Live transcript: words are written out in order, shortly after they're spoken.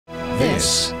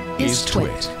This is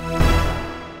Twit.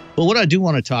 But what I do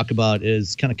want to talk about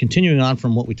is kind of continuing on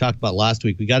from what we talked about last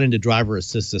week. We got into driver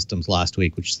assist systems last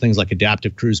week, which is things like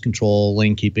adaptive cruise control,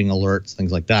 lane keeping alerts,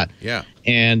 things like that. Yeah.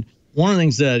 And one of the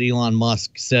things that Elon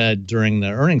Musk said during the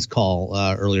earnings call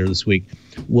earlier this week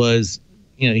was,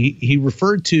 he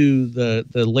referred to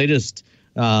the latest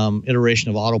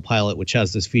iteration of Autopilot, which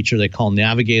has this feature they call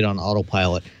Navigate on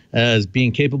Autopilot, as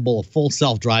being capable of full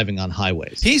self-driving on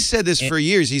highways. He said this for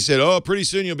years. He said, oh, pretty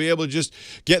soon you'll be able to just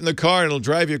get in the car and it'll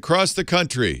drive you across the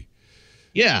country.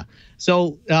 Yeah.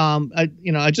 So,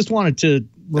 I just wanted to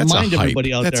remind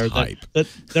everybody out there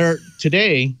that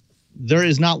today, there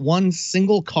is not one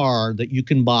single car that you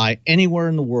can buy anywhere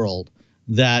in the world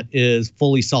that is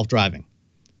fully self-driving.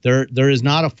 There is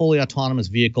not a fully autonomous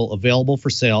vehicle available for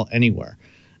sale anywhere.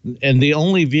 And the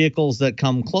only vehicles that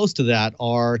come close to that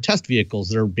are test vehicles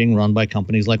that are being run by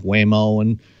companies like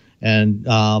Waymo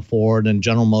and Ford and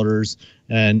General Motors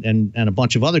and a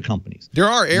bunch of other companies. There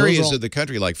are areas of the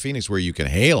country like Phoenix where you can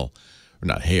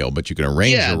not hail, but you can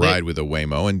arrange a ride with a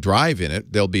Waymo and drive in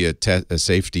it. There'll be a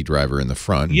safety driver in the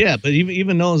front. Yeah, but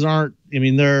even those aren't. I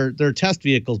mean, they're test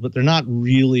vehicles, but they're not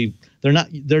really. They're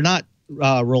not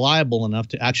reliable enough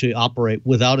to actually operate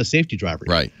without a safety driver.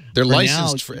 Right. They're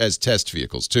licensed as test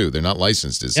vehicles too. They're not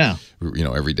licensed as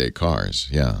everyday cars.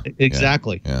 Yeah.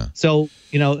 Exactly. Yeah. So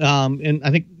and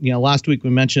I think last week we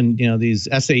mentioned these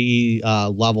SAE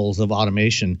levels of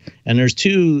automation, and there's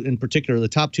two in particular, the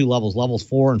top two levels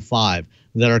 4 and 5,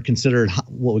 that are considered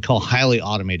what we call highly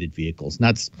automated vehicles.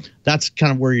 And that's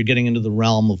kind of where you're getting into the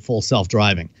realm of full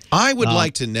self-driving. I would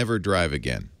like to never drive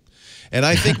again. And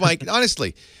I think,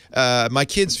 honestly, my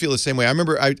kids feel the same way. I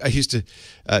remember I used to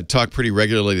talk pretty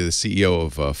regularly to the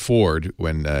CEO of Ford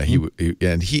when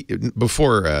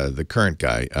before the current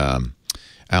guy,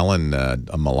 Alan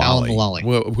Mulally,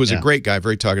 who was a great guy,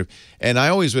 very talkative. And I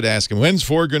always would ask him, when's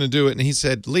Ford going to do it? And he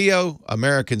said, Leo,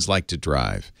 Americans like to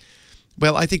drive.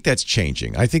 Well, I think that's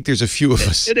changing. I think there's a few of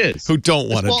us who don't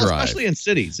want to drive. Especially in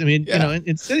cities. I mean,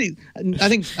 in cities, I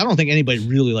don't think anybody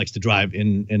really likes to drive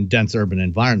in dense urban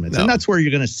environments. No. And that's where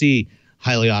you're going to see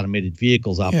highly automated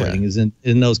vehicles operating, is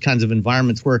in those kinds of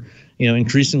environments where,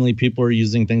 increasingly people are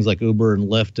using things like Uber and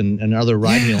Lyft and other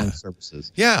ride-hailing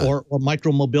services. Yeah. Or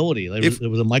micro-mobility. There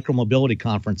was a micro-mobility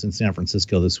conference in San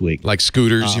Francisco this week. Like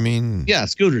scooters, you mean? Yeah,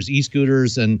 scooters,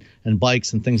 e-scooters and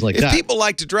bikes and things like that. If people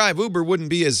like to drive, Uber wouldn't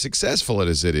be as successful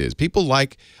as it is. People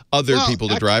like other people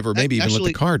to drive, or maybe even let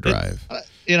the car drive.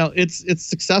 It's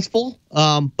successful,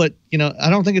 but I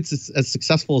don't think it's as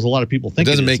successful as a lot of people think.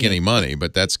 It doesn't make any money,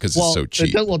 but that's because it's so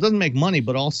cheap. It doesn't make money,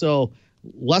 but also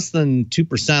less than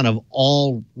 2% of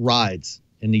all rides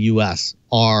in the U.S.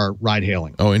 are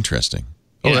ride-hailing. Oh, interesting.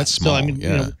 Oh, that's small. So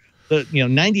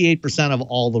 98% of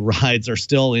all the rides are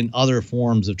still in other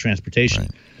forms of transportation.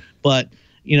 Right. But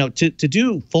to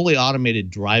do fully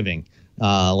automated driving,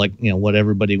 what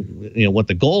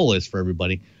the goal is for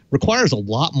everybody, requires a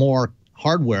lot more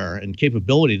hardware and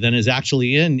capability than is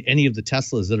actually in any of the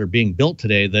Teslas that are being built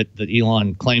today that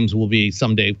Elon claims will be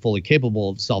someday fully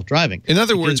capable of self-driving. In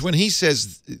other words, when he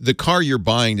says the car you're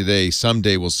buying today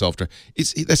someday will self-drive,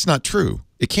 that's not true.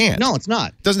 It can't. No, it's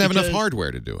not. It doesn't have enough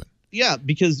hardware to do it. Yeah,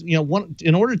 because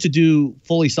in order to do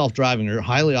fully self-driving or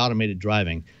highly automated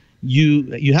driving,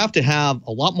 you have to have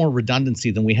a lot more redundancy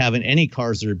than we have in any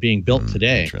cars that are being built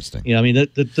today. Interesting.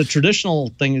 The traditional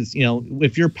thing is,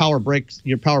 if your power brake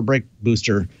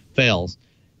booster fails,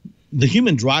 the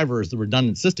human driver is the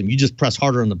redundant system. You just press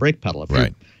harder on the brake pedal.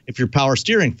 If your power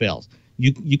steering fails,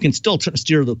 you can still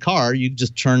steer the car. You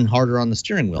just turn harder on the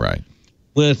steering wheel. Right.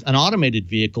 With an automated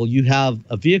vehicle, you have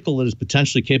a vehicle that is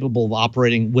potentially capable of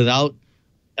operating without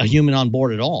a human on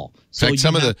board at all. In fact,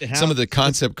 some of the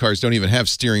concept cars don't even have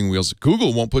steering wheels.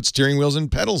 Google won't put steering wheels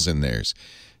and pedals in theirs.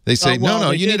 They say,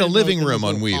 no, you need a living room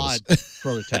on wheels.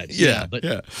 Prototypes.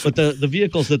 But the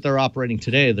vehicles that they're operating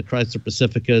today, the Chrysler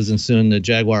Pacificas and soon the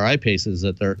Jaguar I-Paces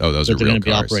that they're going to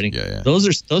be operating,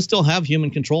 those still have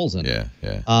human controls in it.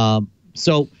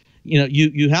 So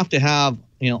you have to have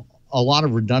a lot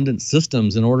of redundant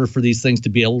systems in order for these things to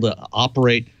be able to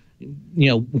operate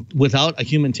without a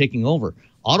human taking over.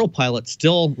 Autopilot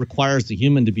still requires the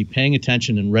human to be paying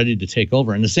attention and ready to take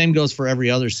over. And the same goes for every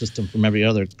other system from every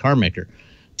other car maker.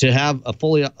 To have a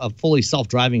fully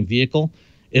self-driving vehicle,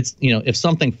 it's if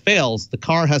something fails, the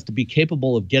car has to be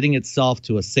capable of getting itself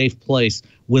to a safe place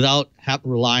without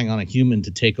relying on a human to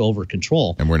take over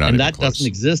control. And we're not. And that doesn't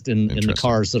exist in the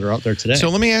cars that are out there today. So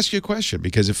let me ask you a question,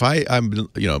 because if I'm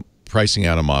pricing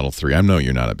out a Model 3. I know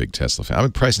you're not a big Tesla fan.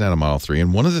 I'm pricing out a Model 3,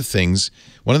 and one of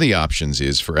the options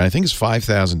is I think it's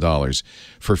 $5,000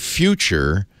 for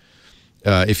future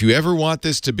if you ever want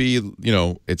this to be,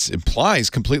 it implies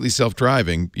completely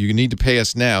self-driving, you need to pay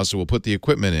us now, so we'll put the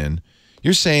equipment in.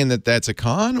 You're saying that that's a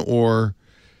con, or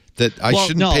that I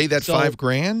shouldn't pay that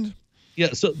 $5,000?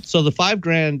 Yeah, so the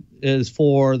 $5,000 is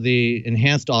for the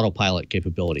enhanced autopilot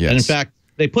capability. Yes. And in fact,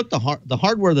 they put the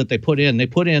hardware that they put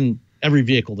in every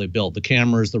vehicle they build, the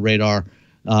cameras, the radar,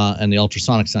 and the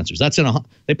ultrasonic sensors.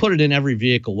 They put it in every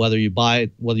vehicle, whether you buy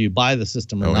the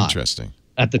system or not. Oh, interesting.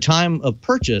 At the time of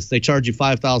purchase, they charge you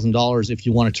 $5,000 if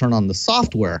you want to turn on the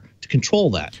software to control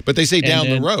that. But they say down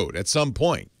the road at some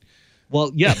point.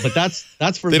 Well, yeah, but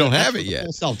that's for they don't have it yet.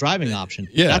 Full self-driving option.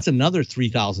 Yeah, that's another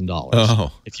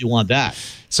 $3,000 if you want that.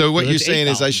 So what you're saying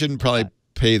is I shouldn't probably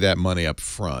pay that money up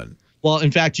front. Well,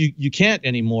 in fact, you can't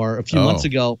anymore. A few months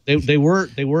ago, they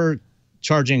were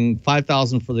charging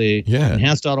 $5,000 for the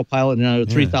enhanced autopilot and another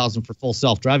 $3,000 for full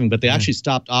self-driving, but they actually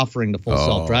stopped offering the full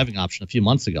self-driving option a few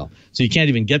months ago. So you can't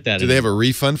even get that. Do they have a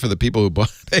refund for the people who bought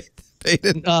it?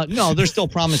 No, they're still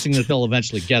promising that they'll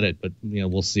eventually get it, but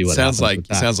we'll see what happens.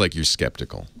 Sounds like you're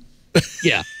skeptical.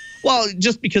 Yeah. Well,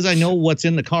 just because I know what's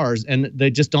in the cars, and they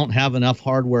just don't have enough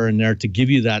hardware in there to give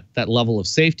you that level of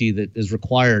safety that is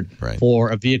required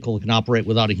for a vehicle that can operate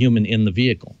without a human in the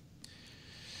vehicle.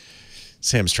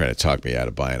 Sam's trying to talk me out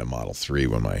of buying a Model 3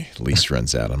 when my lease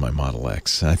runs out on my Model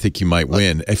X. I think you might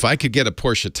win. If I could get a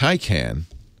Porsche Taycan,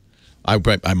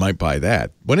 I might buy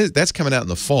that. That's coming out in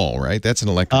the fall, right? That's an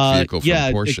electric vehicle from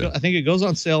Porsche. I think it goes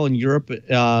on sale in Europe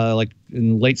like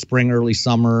in late spring, early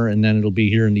summer, and then it'll be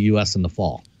here in the U.S. in the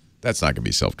fall. That's not going to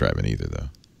be self-driving either, though.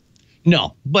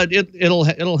 No, but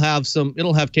it'll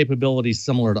have capabilities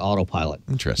similar to Autopilot.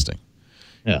 Interesting.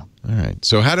 Yeah. All right.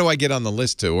 So how do I get on the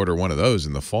list to order one of those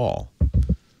in the fall?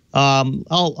 I'll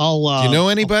do you know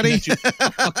anybody?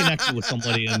 I'll connect you with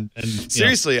somebody and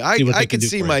seriously, I can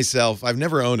see myself. I've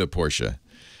never owned a Porsche,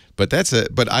 but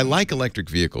I like electric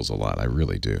vehicles a lot. I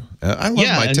really do. I love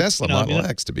my Tesla Model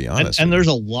X, to be honest. And there's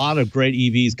a lot of great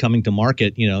EVs coming to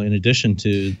market. In addition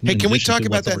to. Hey, can we talk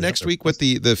about that next week? What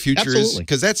the future is?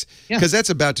 Because that's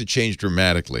about to change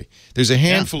dramatically. There's a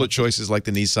handful of choices like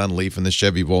the Nissan Leaf and the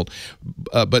Chevy Volt,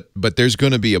 but there's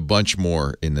going to be a bunch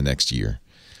more in the next year.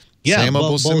 Yeah, Sam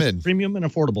Abuelsamid, both premium and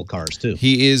affordable cars too.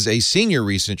 He is a senior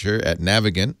researcher at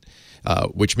Navigant,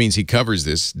 which means he covers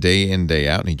this day in, day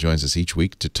out, and he joins us each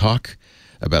week to talk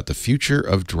about the future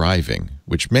of driving,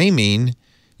 which may mean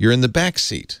you're in the back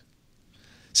seat.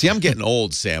 See, I'm getting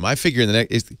old, Sam. I figure in the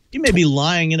next... You may be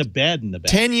lying in a bed in the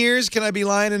back. 10 years, can I be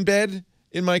lying in bed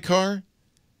in my car?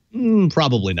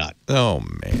 Probably not. Oh,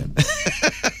 man.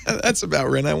 That's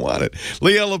about when I want it.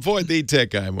 Leo Laporte, the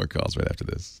tech guy. More calls right after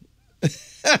this.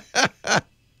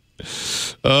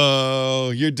 Oh,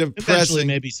 you're depressing. Eventually,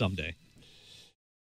 maybe someday.